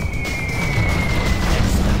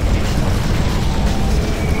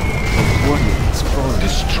 A warrior has fallen.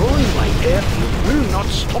 Destroying my airfield will not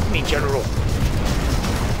stop me, General.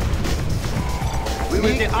 We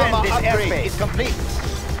will defend this airspace. Is complete.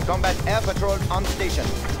 Combat air patrol on station.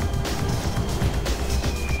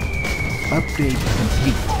 Upgrade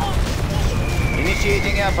complete.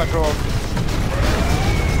 Initiating air patrol.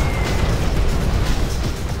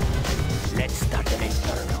 Let's start an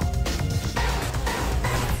inferno.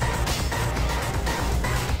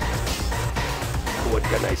 What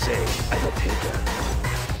can I say? I'm a tanker.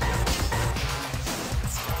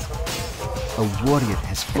 A warrior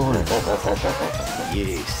has fallen.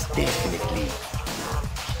 Yes, definitely.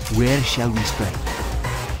 Where shall we strike?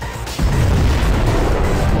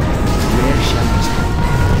 Where shall we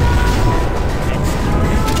strike?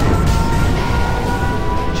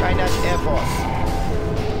 China's Air Force.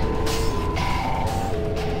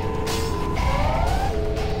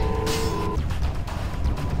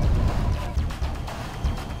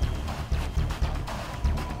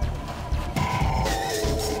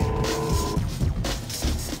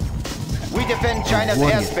 We defend China's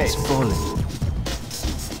warrior airspace. has fallen.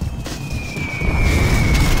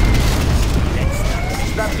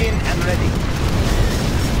 Strapped in and ready.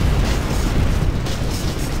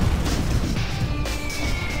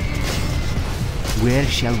 Where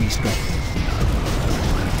shall we strike?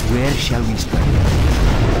 Where shall we strike?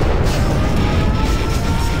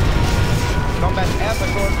 Combat air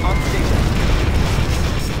patrol on station.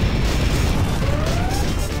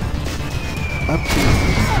 Upgrade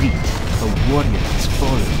complete. A warrior has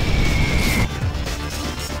fallen.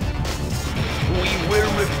 We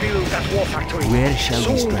will rebuild that war factory. Where shall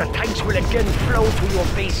we Soon the strike? tanks will again flow to your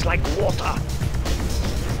base like water.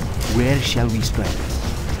 Where shall we strike?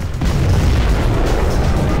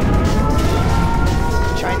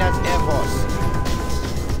 China's Air Force.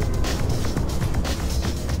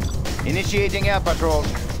 Initiating air patrol.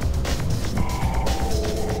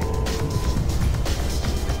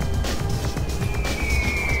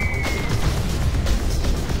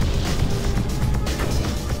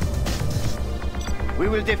 We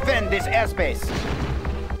will defend this airspace.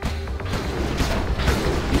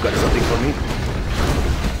 You got something for me?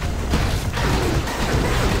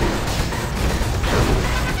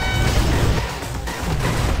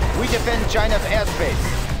 We defend China's airspace.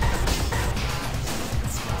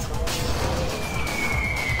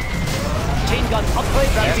 Chain gun upgrade.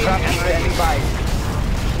 Aircraft is standing by.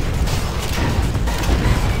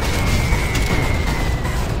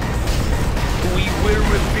 We will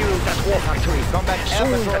rebuild that war factory. Combat air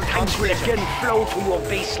Soon the patrol tanks on will station. again flow to your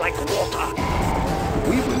base like water.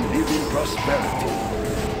 We will live in prosperity.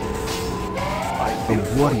 I A built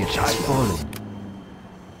for warrior has China. fallen.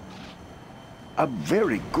 A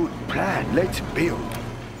very good plan. Let's build.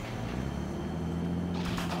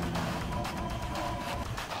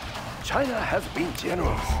 China has been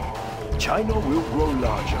generous. China will grow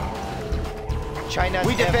larger. China's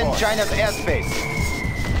we defend China's airspace.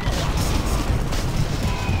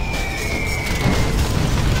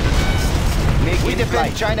 We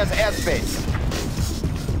defend China's airspace.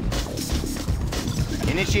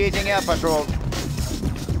 Initiating air patrol.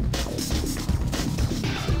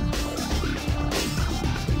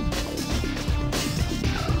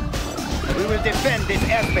 We will defend this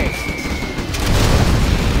airspace.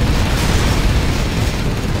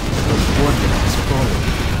 A warrior has fallen.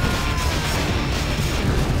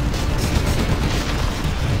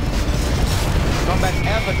 Combat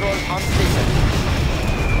air patrol on station.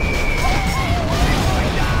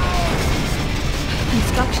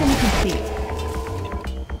 Construction complete.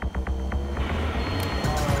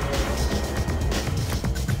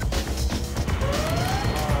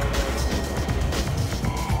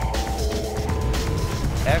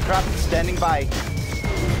 Aircraft standing by.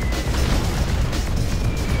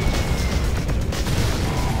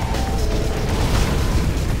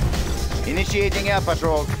 Initiating air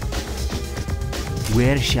patrol.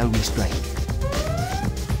 Where shall we strike?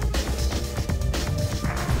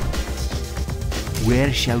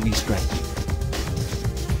 Where shall we strike?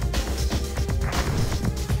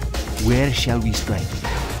 Where shall we strike?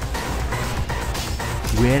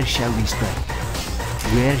 Where shall we strike?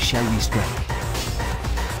 Where shall we strike?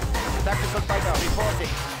 Tactical fighter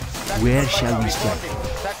reporting. Where shall we strike?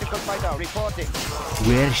 Tactical fighter reporting.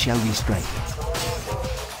 Where shall we strike?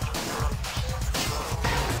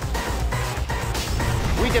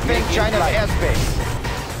 We defend China's airspace.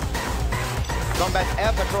 Combat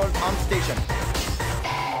air patrol on station.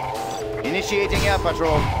 Initiating air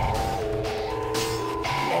patrol.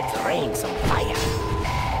 Let's rain some fire.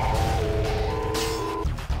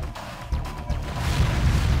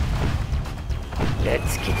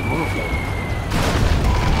 Let's get moving.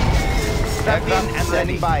 Strapped in and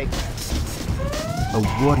standing by. A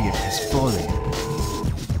warrior has fallen.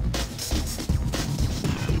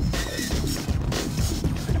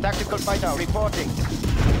 Tactical fighter reporting.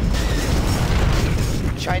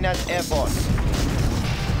 China's Air Force.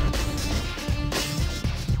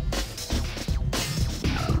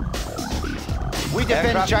 We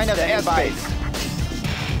defend China's airspace.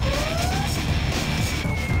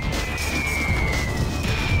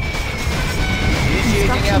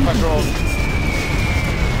 Initiating air patrol.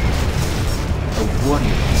 A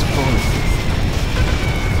warrior has fallen.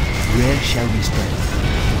 Where shall we strike?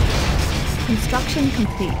 Construction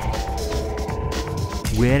complete.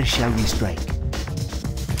 Where shall we strike?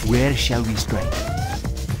 Where shall we strike?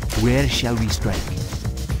 Where shall we strike?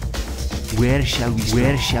 Where shall we strike?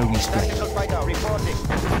 Where shall we strike? Tactical fighter reporting.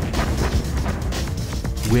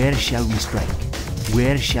 Where shall we strike?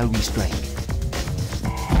 Where shall we strike?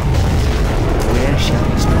 Where shall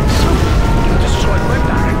we strike? You destroyed my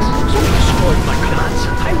barracks. You destroyed my command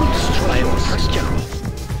center. I will destroy yours, General.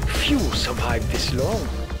 Few survived this long.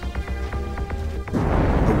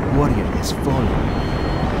 A warrior has fallen.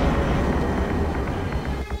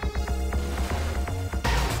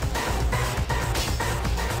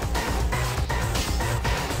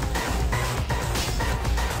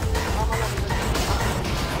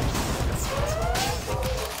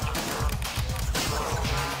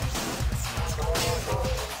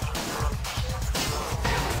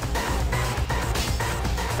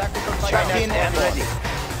 Tactical fighter in and ready.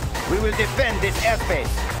 We will defend this airspace.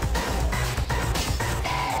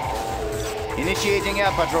 Initiating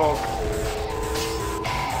air patrol.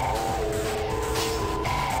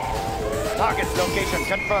 Target's location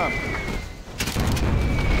confirmed.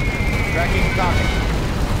 Tracking target.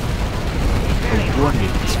 A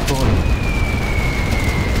warrior has fallen.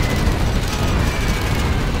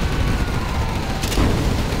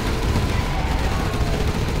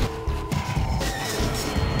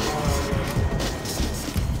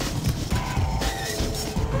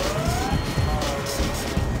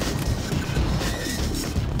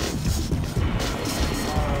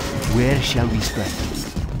 Where shall we strike?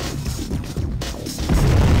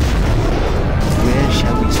 Where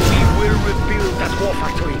shall we strike? We will rebuild that war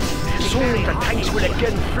factory. Soon the tanks will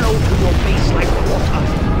again flow to your base like water.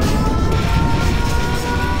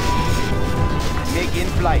 MiG in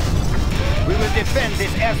flight. We will defend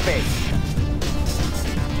this airspace.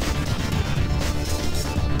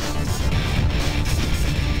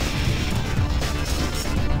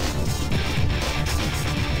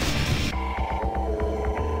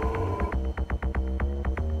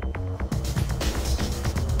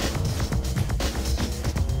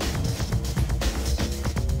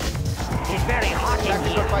 It's very hot in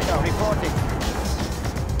Tactical here. fighter reporting.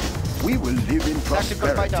 We will live in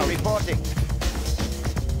Tactical fighter prosperity. reporting.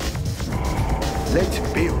 Let's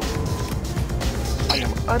build. I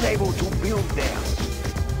am unable to build there.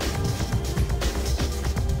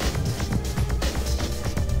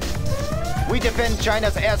 We defend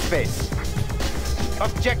China's airspace.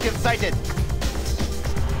 Objective sighted.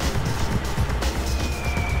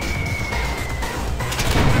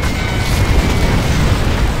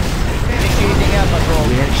 Initiating air patrol.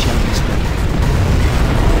 Where shall we strike?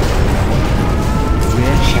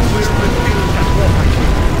 Where shall we strike? Rebuild that war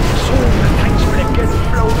factory. Soon the tanks will again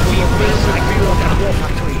flow to your base like water. War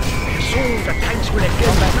factory. Soon the tanks will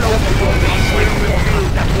again flow to your base like water.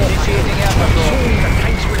 That war factory. Initiating air patrol. Soon the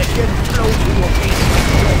tanks will again flow to your base like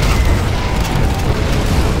water.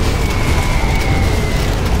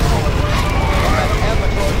 Air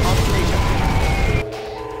patrol on station.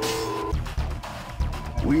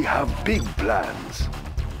 We have big plans.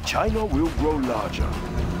 China will grow larger.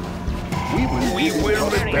 We will We live in will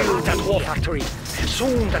rebuild prosperity. that war factory.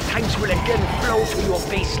 Soon the tanks will again flow to your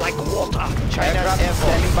base like water. China's air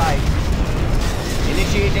standing by.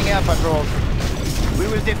 Initiating air patrol. We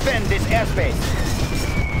will defend this airspace.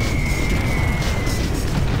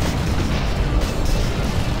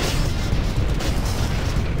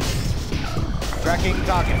 Tracking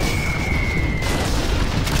target.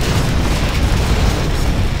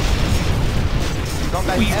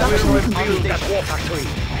 Combat We air will patrol on rebuild that station. war factory.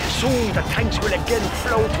 Soon the tanks will again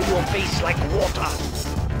flow to your base like water.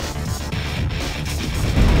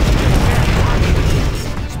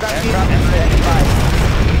 Aircraft standing by.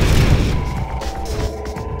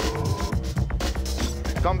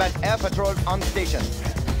 Combat air patrol on station.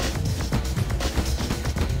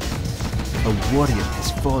 A warrior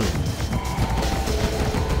has fallen.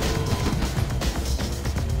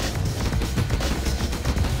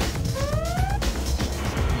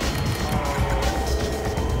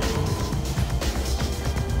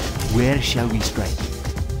 Where shall we strike?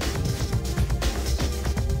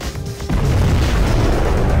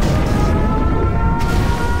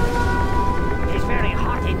 It's very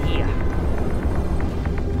hot in here.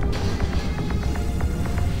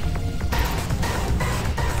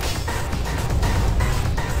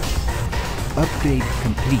 Upgrade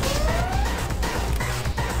complete.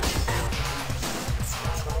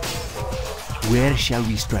 Where shall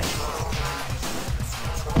we strike?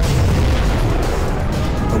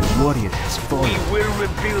 A warrior has We fallen. will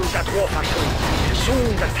rebuild that war factory.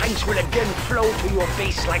 Soon the tanks will again flow to your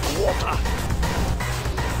base like water.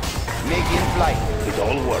 Make in flight. It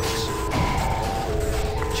all works.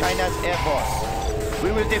 China's Air Force.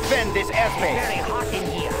 We will defend this airspace. Very hot in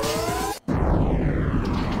here.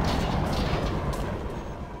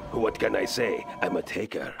 What can I say? I'm a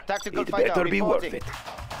taker. Tactical It fighter better be worth reporting.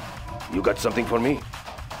 it. You got something for me?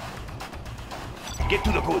 Get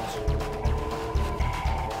to the goods.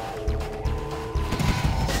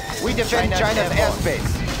 We defend China's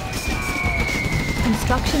airspace.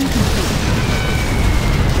 Construction complete.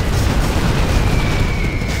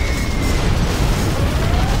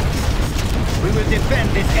 We will defend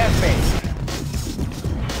this airspace.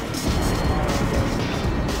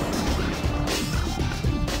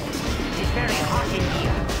 It's very hot in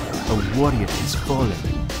here. A warrior has fallen.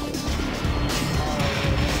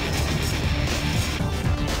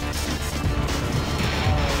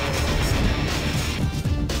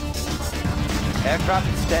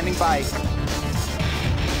 Aircraft standing by.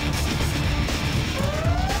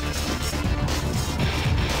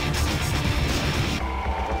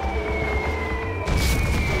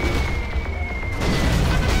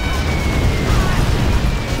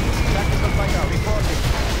 Tactical fighter reporting.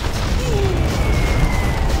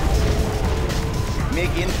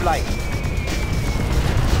 Make in flight.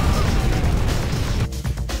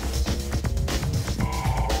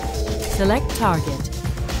 Select target.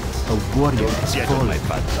 A warrior has Get on my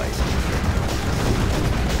fallen. bad side.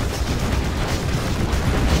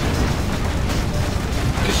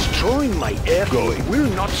 Destroying my airfield will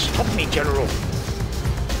not stop me, General.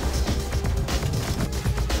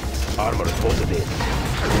 Armor bolted in.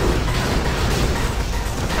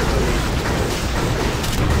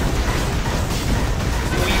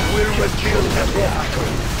 We will rebuild the war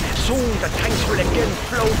factory. Soon the tanks will again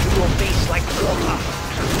flow to your base like water.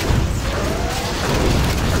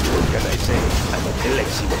 What can I say?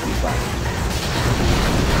 Let's see what we find.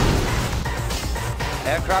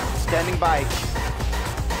 Aircraft standing by.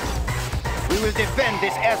 We will defend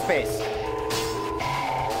this airspace.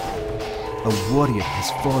 A warrior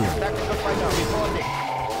has fallen. Tactical fighter reporting.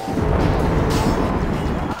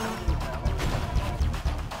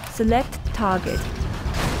 Select target.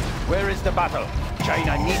 Where is the battle?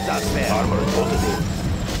 China needs us there. Armor bolted in.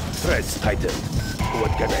 Threads tightened.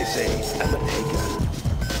 What can I say? I'm a taker.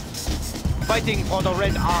 Fighting for the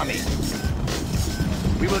Red Army.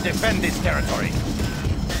 We will defend this territory.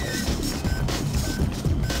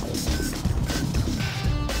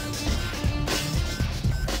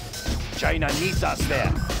 China needs us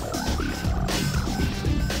there.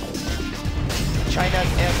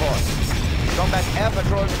 China's Air Force. Combat air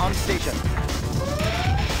patrols on station.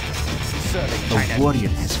 Serving China. A warrior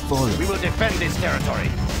has fallen. We will defend this territory.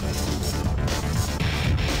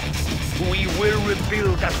 We will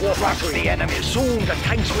rebuild that war factory. The enemy. Soon the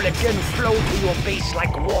tanks will again flow to your base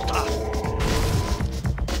like water.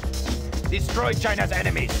 Destroy China's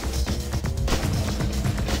enemies.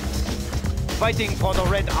 Fighting for the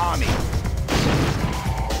Red Army.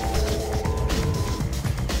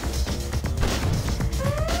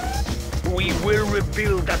 We will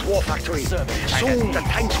rebuild that war factory. Soon the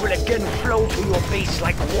tanks will again flow to your base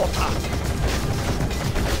like water.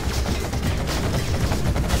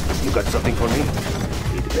 You got something for me?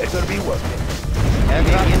 It better be worth it.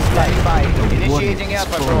 Aircraft in standing by. Initiating air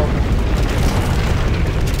patrol.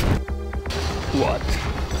 What?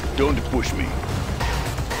 Don't push me.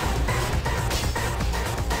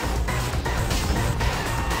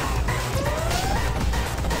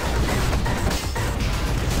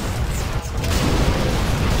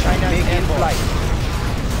 China's in flight.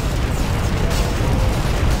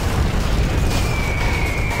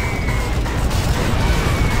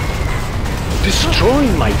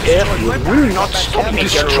 Destroying my airfield will not stop me,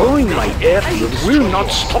 General. Destroying my airfield will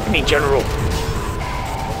not stop me, General.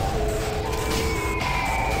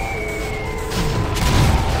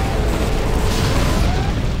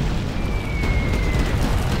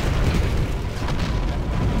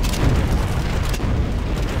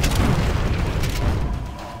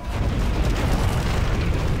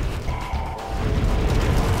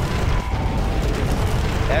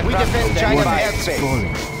 We defend China's airspace.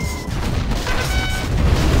 Fallen.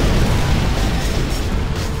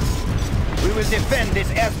 We will defend this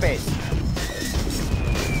airspace.